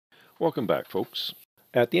Welcome back, folks.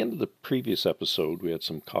 At the end of the previous episode, we had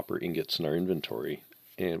some copper ingots in our inventory,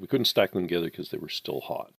 and we couldn't stack them together because they were still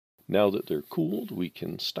hot. Now that they're cooled, we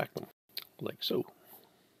can stack them, like so.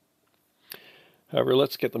 However,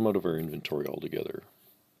 let's get them out of our inventory altogether.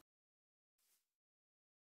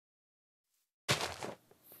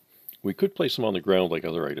 We could place them on the ground like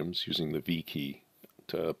other items, using the V key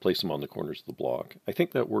to place them on the corners of the block. I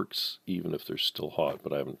think that works even if they're still hot,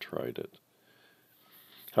 but I haven't tried it.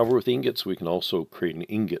 However, with ingots, we can also create an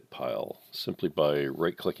ingot pile simply by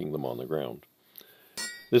right-clicking them on the ground.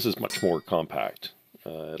 This is much more compact.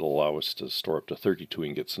 It'll allow us to store up to 32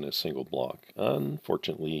 ingots in a single block.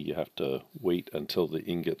 Unfortunately, you have to wait until the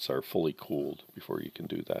ingots are fully cooled before you can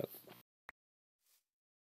do that.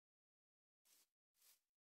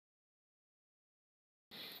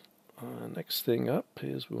 Next thing up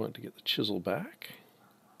is we want to get the chisel back.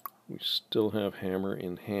 We still have hammer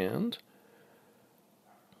in hand.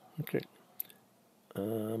 Okay.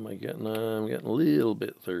 I'm getting a little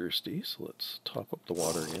bit thirsty, so let's top up the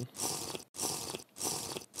water again.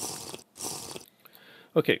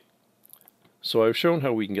 Okay, so I've shown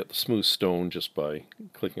how we can get the smooth stone just by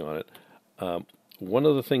clicking on it. One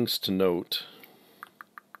of the things to note,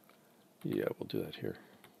 yeah, we'll do that here.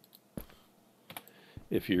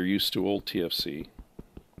 If you're used to old TFC.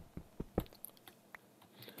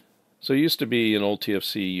 So it used to be in old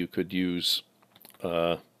TFC you could use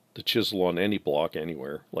the chisel on any block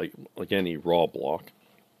anywhere, like any raw block.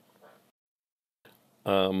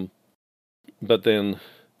 But then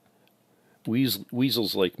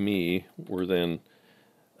weasels like me were then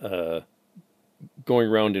going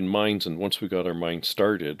around in mines, and once we got our mine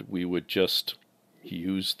started, we would just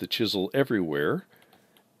use the chisel everywhere.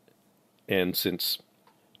 And since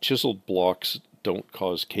chiseled blocks don't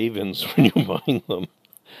cause cave-ins when you mine them,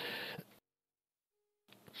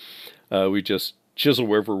 we just chisel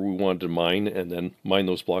wherever we wanted to mine and then mine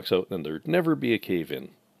those blocks out, and there'd never be a cave-in.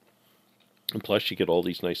 And plus you get all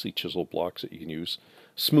these nicely chiseled blocks that you can use,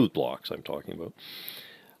 smooth blocks I'm talking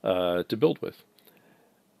about, to build with.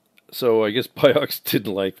 So I guess Biox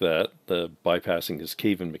didn't like that, the bypassing his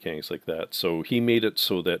cave-in mechanics like that, so he made it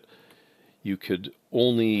so that you could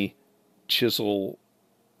only chisel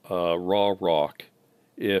raw rock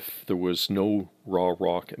if there was no raw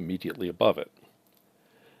rock immediately above it.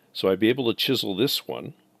 So I'd be able to chisel this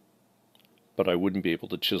one, but I wouldn't be able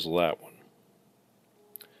to chisel that one.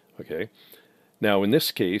 Okay. Now in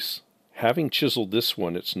this case, having chiseled this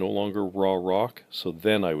one, it's no longer raw rock, so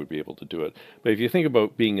then I would be able to do it. But if you think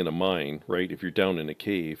about being in a mine, right, if you're down in a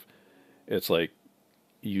cave, it's like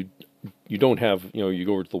you don't have, you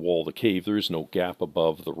go over to the wall of the cave, there is no gap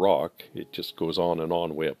above the rock. It just goes on and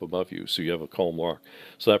on way up above you, so you have a calm rock.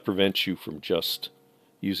 So that prevents you from just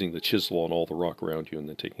using the chisel on all the rock around you and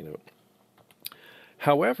then taking it out.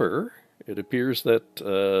 However, it appears that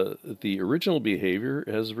the original behavior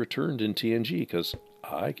has returned in TNG, because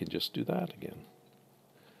I can just do that again.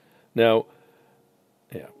 Now,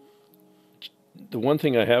 yeah, the one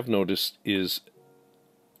thing I have noticed is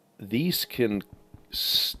these can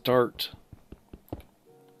start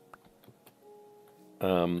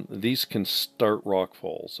rock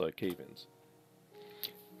falls, cave-ins.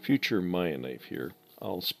 Future Maya knife here.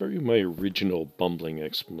 I'll spare you my original bumbling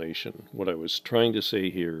explanation. What I was trying to say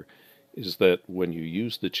here is that when you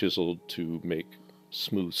use the chisel to make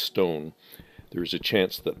smooth stone, there's a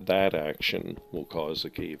chance that that action will cause a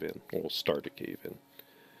cave-in, or will start a cave-in.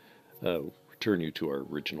 Return you to our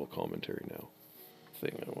original commentary now. The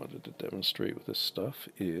thing I wanted to demonstrate with this stuff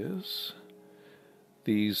is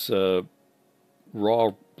these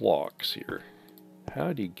raw blocks here.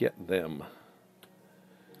 How do you get them?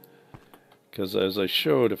 Because as I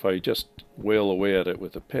showed, if I just wail away at it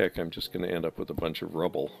with a pick, I'm just going to end up with a bunch of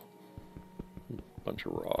rubble, a bunch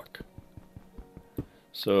of rock.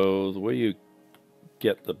 So the way you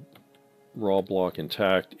get the raw block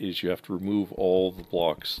intact is you have to remove all the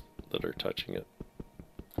blocks that are touching it.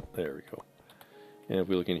 There we go. And if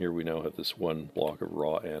we look in here, we now have this one block of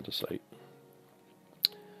raw andesite.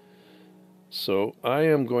 So I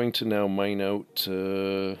am going to now mine out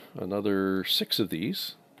another 6 of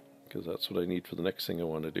these, because that's what I need for the next thing I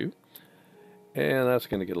want to do. And that's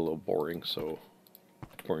going to get a little boring, so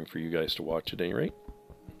boring for you guys to watch at any rate.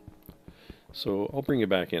 So I'll bring you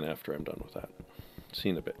back in after I'm done with that. See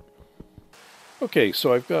you in a bit. Okay,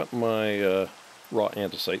 so I've got my raw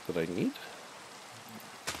andesite that I need.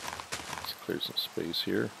 Let's clear some space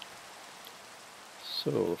here.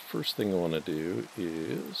 So the first thing I want to do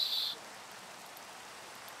is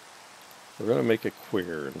we're going to make a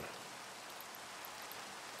quern.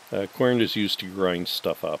 Quern is used to grind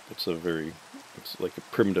stuff up. It's like a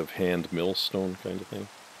primitive hand millstone kind of thing.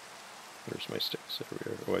 Where's my sticks? There we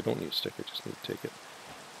are. Oh, I don't need a stick, I just need to take it.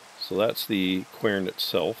 So that's the quern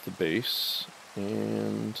itself, the base.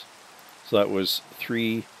 And so that was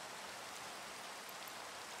three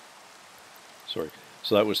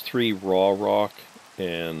raw rock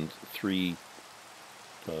and 3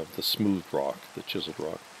 of the smooth rock, the chiseled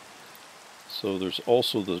rock. So there's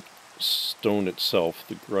also the stone itself,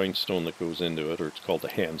 the grindstone that goes into it, or it's called the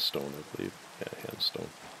handstone, I believe. Yeah, handstone.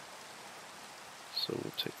 So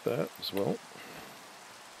we'll take that as well.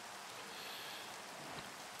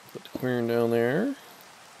 Put the quern down there,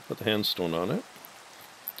 put the handstone on it.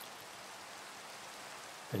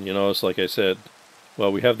 And you notice, like I said,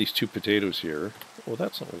 well, we have these 2 potatoes here. Well,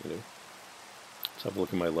 that's not what we do. Let's have a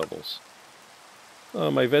look at my levels.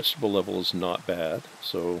 My vegetable level is not bad,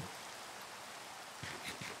 so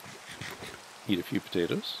eat a few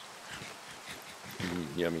potatoes.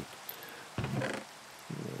 Yummy.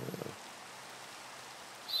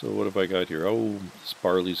 So what have I got here? Oh, this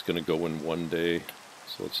barley's going to go in one day,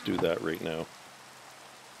 so let's do that right now.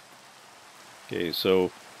 Okay,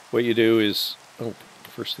 so what you do is, oh,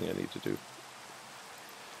 first thing I need to do.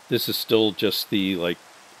 This is still just the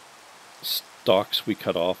stalks we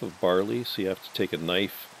cut off of barley, so you have to take a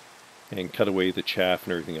knife and cut away the chaff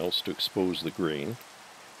and everything else to expose the grain.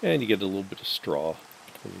 And you get a little bit of straw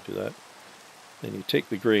when you do that. Then you take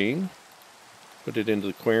the grain, put it into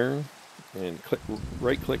the quern, and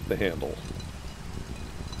right-click the handle.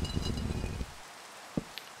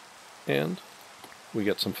 And we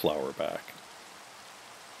get some flour back.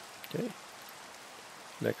 Okay.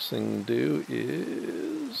 Next thing to do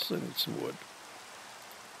is I need some wood.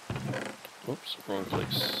 Oops, wrong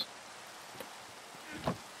place.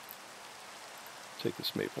 Take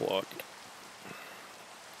this maple log.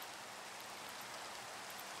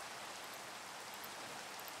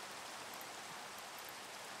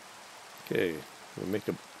 Okay, we'll make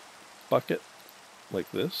a bucket like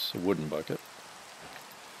this, a wooden bucket.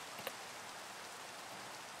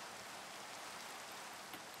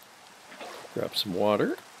 Grab some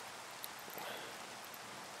water.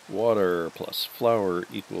 Water plus flour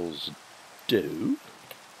equals dough.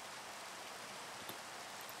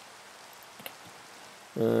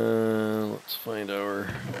 Let's find our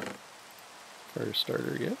fire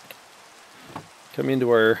starter again. Come into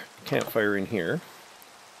our campfire in here.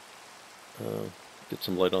 Get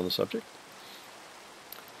some light on the subject.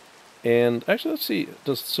 And actually, let's see.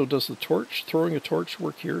 Does the torch, throwing a torch,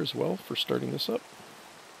 work here as well for starting this up?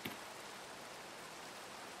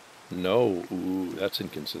 No. Ooh, that's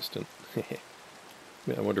inconsistent.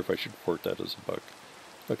 I wonder if I should report that as a bug.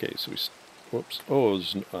 Okay, so whoops. Oh,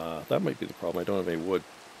 that might be the problem. I don't have any wood.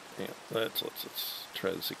 Yeah, let's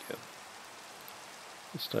try this again.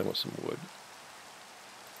 This time with some wood.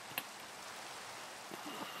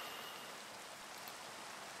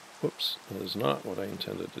 Whoops, that is not what I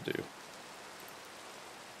intended to do.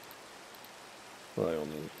 Well, I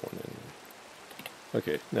only need one anyway.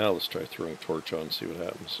 Okay, now let's try throwing a torch on and see what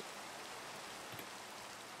happens.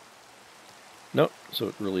 Nope, so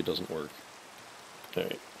it really doesn't work.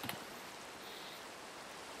 Alright.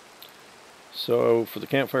 So for the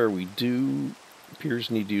campfire we do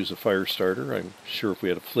appears need to use a fire starter. I'm sure if we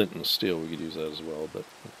had a flint and steel we could use that as well, but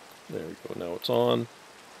there we go. Now it's on.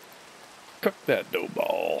 Cook that dough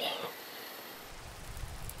ball.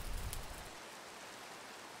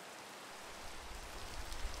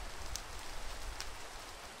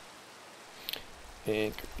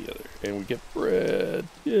 And cook the other. And we get bread.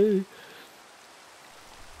 Yay!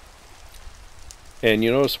 And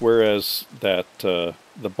you notice whereas that the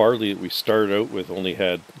barley that we started out with only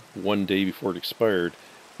had 1 day before it expired,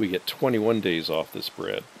 we get 21 days off this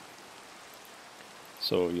bread.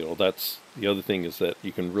 So, you know, that's the other thing, is that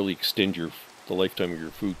you can really extend the lifetime of your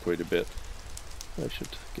food quite a bit. I should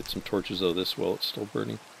get some torches out of this while it's still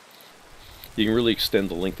burning. You can really extend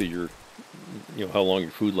the length of your, you know, how long your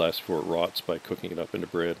food lasts before it rots by cooking it up into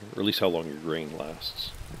bread, or at least how long your grain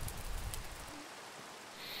lasts.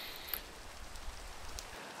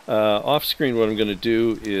 Off screen, what I'm going to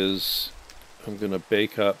do is I'm going to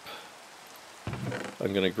grind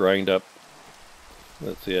up.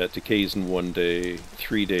 Let's see, it decays in 1 day,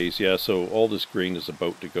 3 days. Yeah, so all this grain is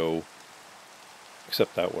about to go,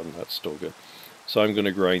 except that one, that's still good. So I'm going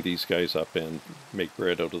to grind these guys up and make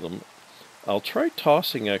bread out of them. I'll try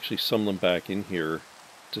tossing actually some of them back in here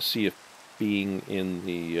to see if being in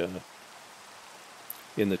the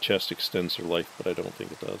chest extends their life, but I don't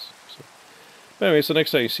think it does. So. But anyway, so next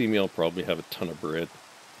time you see me, I'll probably have a ton of bread,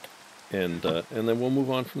 and then we'll move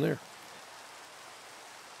on from there.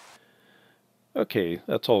 Okay,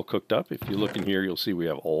 that's all cooked up. If you look in here, you'll see we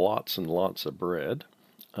have lots and lots of bread.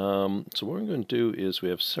 So what I'm going to do is we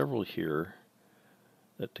have several here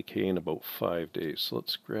that decay in about 5 days. So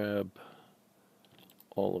let's grab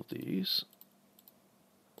all of these,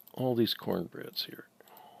 all these cornbreads here.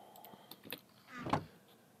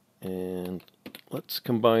 And let's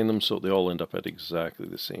combine them so they all end up at exactly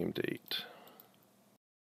the same date.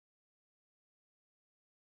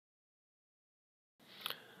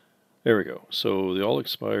 There we go. So they all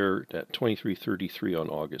expire at 23:33 on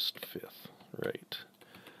August 5th. Right.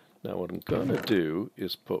 Now what I'm going to do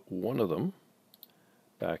is put one of them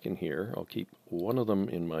back in here. I'll keep one of them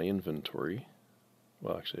in my inventory.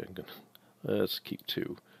 Well, actually, let's keep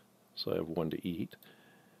two. So I have one to eat.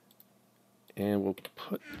 And we'll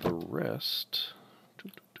put the rest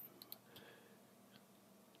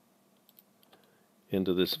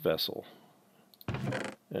into this vessel.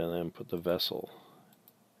 And then put the vessel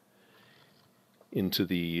into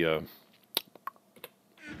the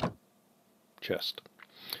chest.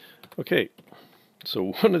 Okay,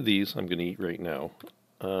 so one of these I'm going to eat right now.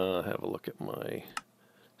 Have a look at my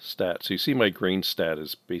stats. So you see my grain stat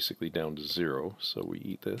is basically down to 0, so we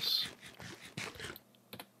eat this.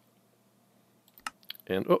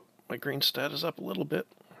 And, oh, my grain stat is up a little bit.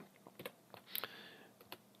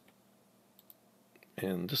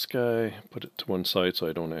 And this guy, put it to one side so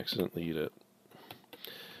I don't accidentally eat it.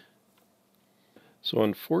 So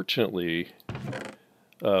unfortunately,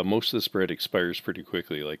 most of this bread expires pretty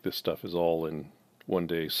quickly. Like this stuff is all in one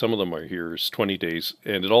day. Some of them are here is 20 days,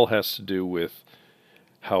 and it all has to do with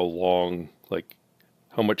how long, like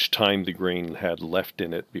how much time the grain had left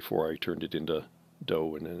in it before I turned it into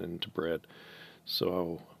dough and then into bread.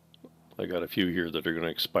 So I got a few here that are going to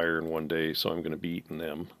expire in one day, so I'm going to be eating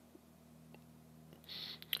them.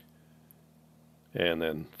 And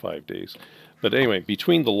then 5 days. But anyway,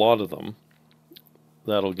 between the lot of them,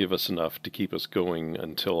 that'll give us enough to keep us going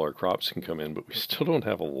until our crops can come in, but we still don't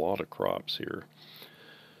have a lot of crops here.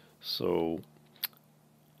 So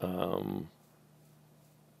I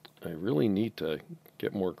really need to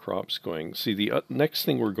get more crops going. See, the next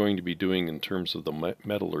thing we're going to be doing in terms of the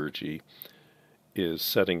metallurgy is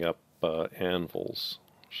setting up anvils.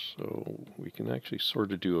 So we can actually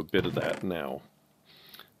sort of do a bit of that now.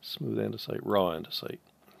 Smooth andesite, raw andesite.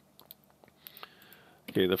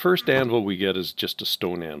 Okay, the first anvil we get is just a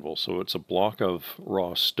stone anvil. So it's a block of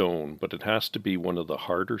raw stone, but it has to be one of the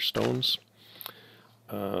harder stones.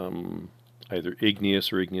 Either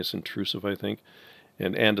igneous or igneous intrusive, I think.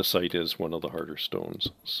 And andesite is one of the harder stones.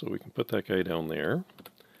 So we can put that guy down there.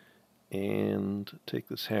 And take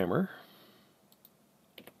this hammer.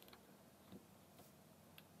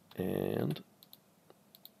 And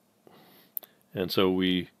so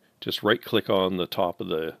we just right click on the top of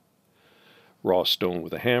the raw stone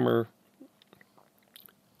with a hammer,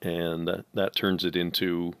 and that turns it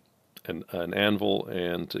into an anvil,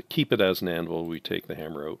 and to keep it as an anvil we take the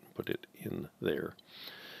hammer out and put it in there.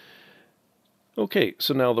 Okay,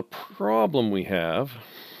 so now the problem we have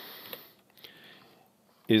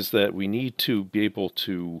is that we need to be able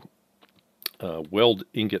to weld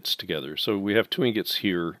ingots together. So we have 2 ingots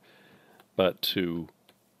here, but to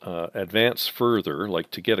advance further, like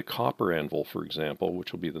to get a copper anvil, for example,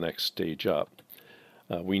 which will be the next stage up,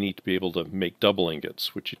 we need to be able to make double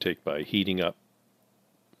ingots, which you take by heating up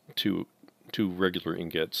two regular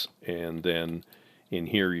ingots, and then in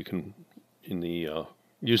here you can,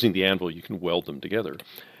 using the anvil, you can weld them together.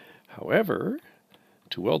 However,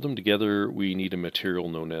 to weld them together, we need a material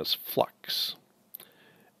known as flux.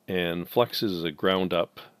 And flux is a ground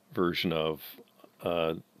up version of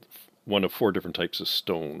one of 4 different types of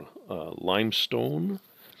stone. Limestone,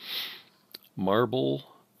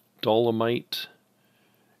 marble, dolomite,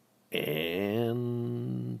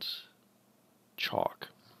 and chalk,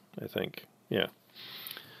 I think. Yeah.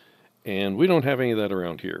 And we don't have any of that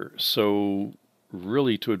around here. So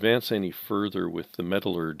really, to advance any further with the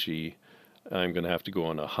metallurgy, I'm going to have to go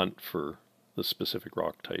on a hunt for the specific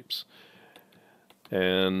rock types.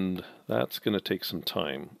 And that's going to take some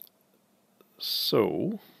time.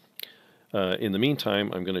 So in the meantime,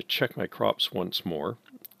 I'm going to check my crops once more,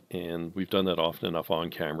 and we've done that often enough on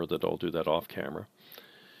camera that I'll do that off camera.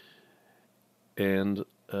 And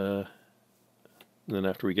then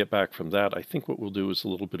after we get back from that, I think what we'll do is a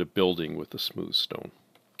little bit of building with the smooth stone.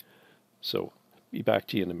 So, be back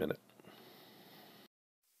to you in a minute.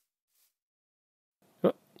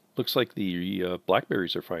 Oh, looks like the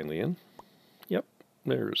blackberries are finally in. Yep,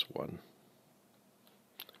 there's one.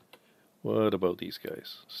 What about these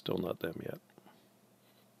guys? Still not them yet.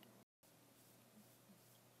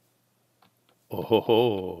 Oh ho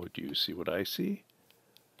ho, do you see what I see?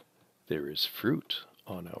 There is fruit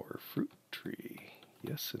on our fruit tree.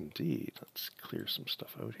 Yes, indeed. Let's clear some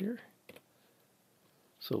stuff out here.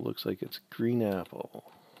 So it looks like it's green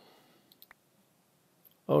apple.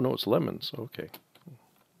 Oh, no, it's lemons. Okay.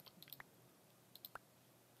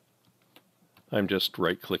 I'm just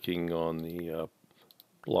right-clicking on the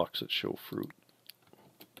blocks that show fruit.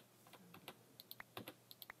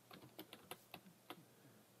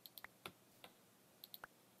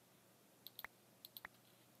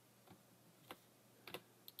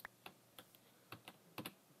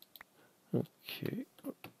 Okay,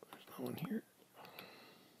 oh, there's that one here.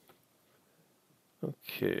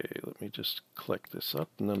 Okay, let me just collect this up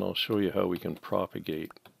and then I'll show you how we can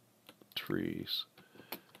propagate trees.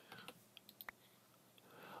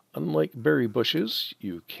 Unlike berry bushes,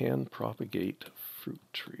 you can propagate fruit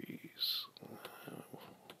trees. Got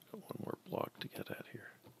one more block to get at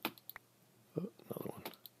here. Oh, another one.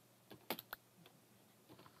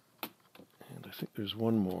 And I think there's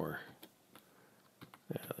one more.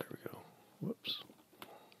 Yeah, there we go. Whoops.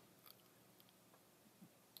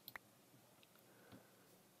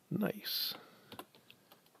 Nice.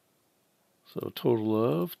 So a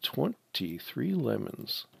total of 23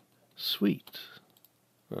 lemons. Sweet.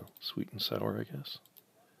 Well, sweet and sour, I guess.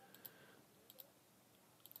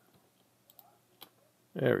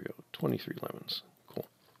 There we go, 23 lemons. Cool.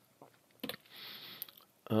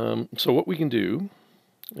 So what we can do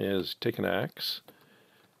is take an axe,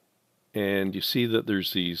 and you see that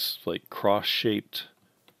there's these like cross-shaped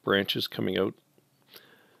branches coming out.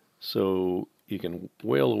 So you can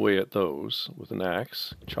wail away at those with an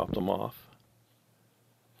axe, chop them off.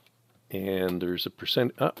 And there's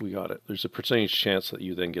we got it. There's a percentage chance that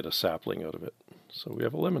you then get a sapling out of it. So we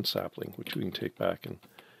have a lemon sapling, which we can take back and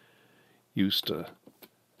use to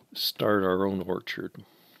start our own orchard.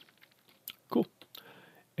 Cool.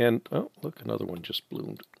 And, oh, look, another one just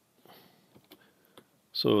bloomed.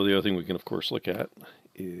 So the other thing we can, of course, look at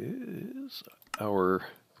is our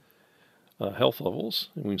health levels.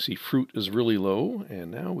 And we can see fruit is really low,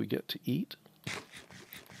 and now we get to eat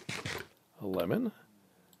a lemon.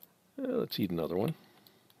 Let's eat another one.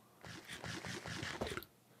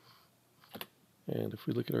 And if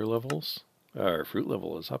we look at our levels, our fruit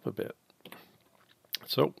level is up a bit.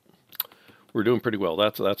 So we're doing pretty well.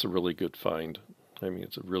 That's a really good find. I mean,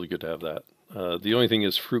 it's really good to have that. The only thing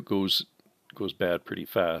is fruit goes bad pretty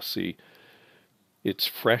fast. See, it's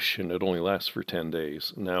fresh and it only lasts for 10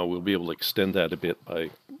 days. Now we'll be able to extend that a bit by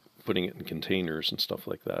putting it in containers and stuff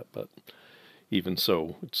like that. But even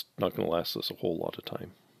so, it's not going to last us a whole lot of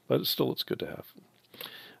time. But it's good to have.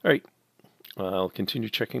 All right, I'll continue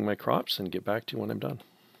checking my crops and get back to you when I'm done.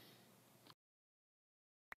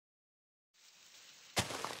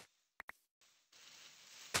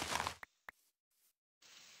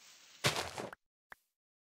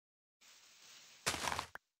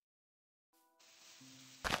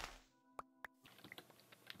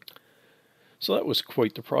 So that was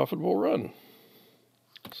quite the profitable run.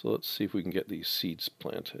 So let's see if we can get these seeds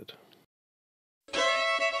planted.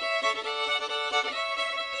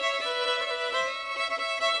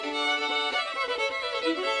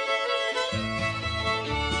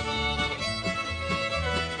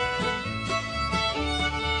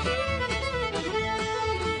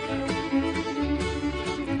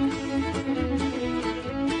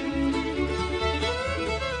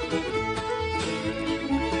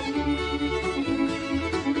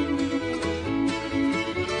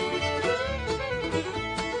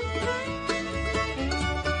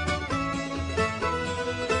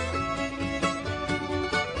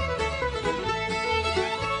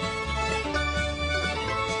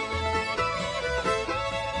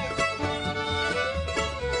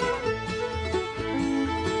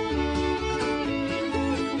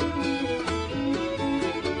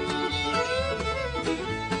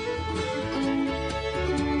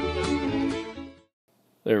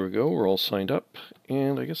 There we go, we're all signed up,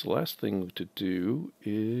 and I guess the last thing to do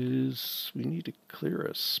is we need to clear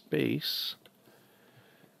a space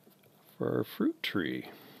for our fruit tree,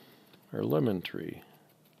 our lemon tree.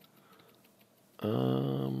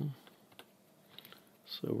 So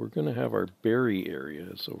we're going to have our berry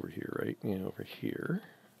areas over here, right? Yeah, over here.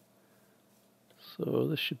 So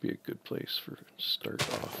this should be a good place for start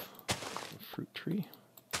off the fruit tree.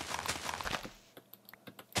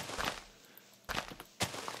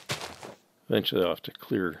 Eventually I'll have to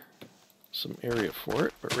clear some area for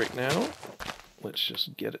it, but right now, let's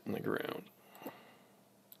just get it in the ground.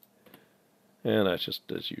 And that's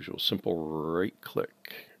just, as usual, simple right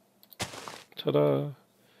click. Ta-da!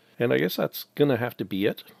 And I guess that's going to have to be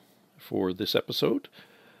it for this episode.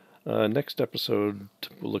 Next episode,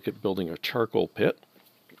 we'll look at building a charcoal pit.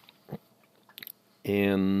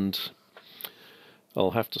 And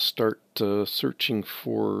I'll have to start searching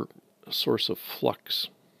for a source of flux.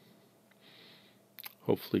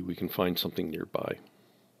 Hopefully we can find something nearby.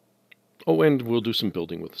 Oh, and we'll do some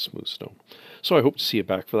building with the smooth stone. So I hope to see you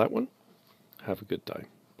back for that one. Have a good time.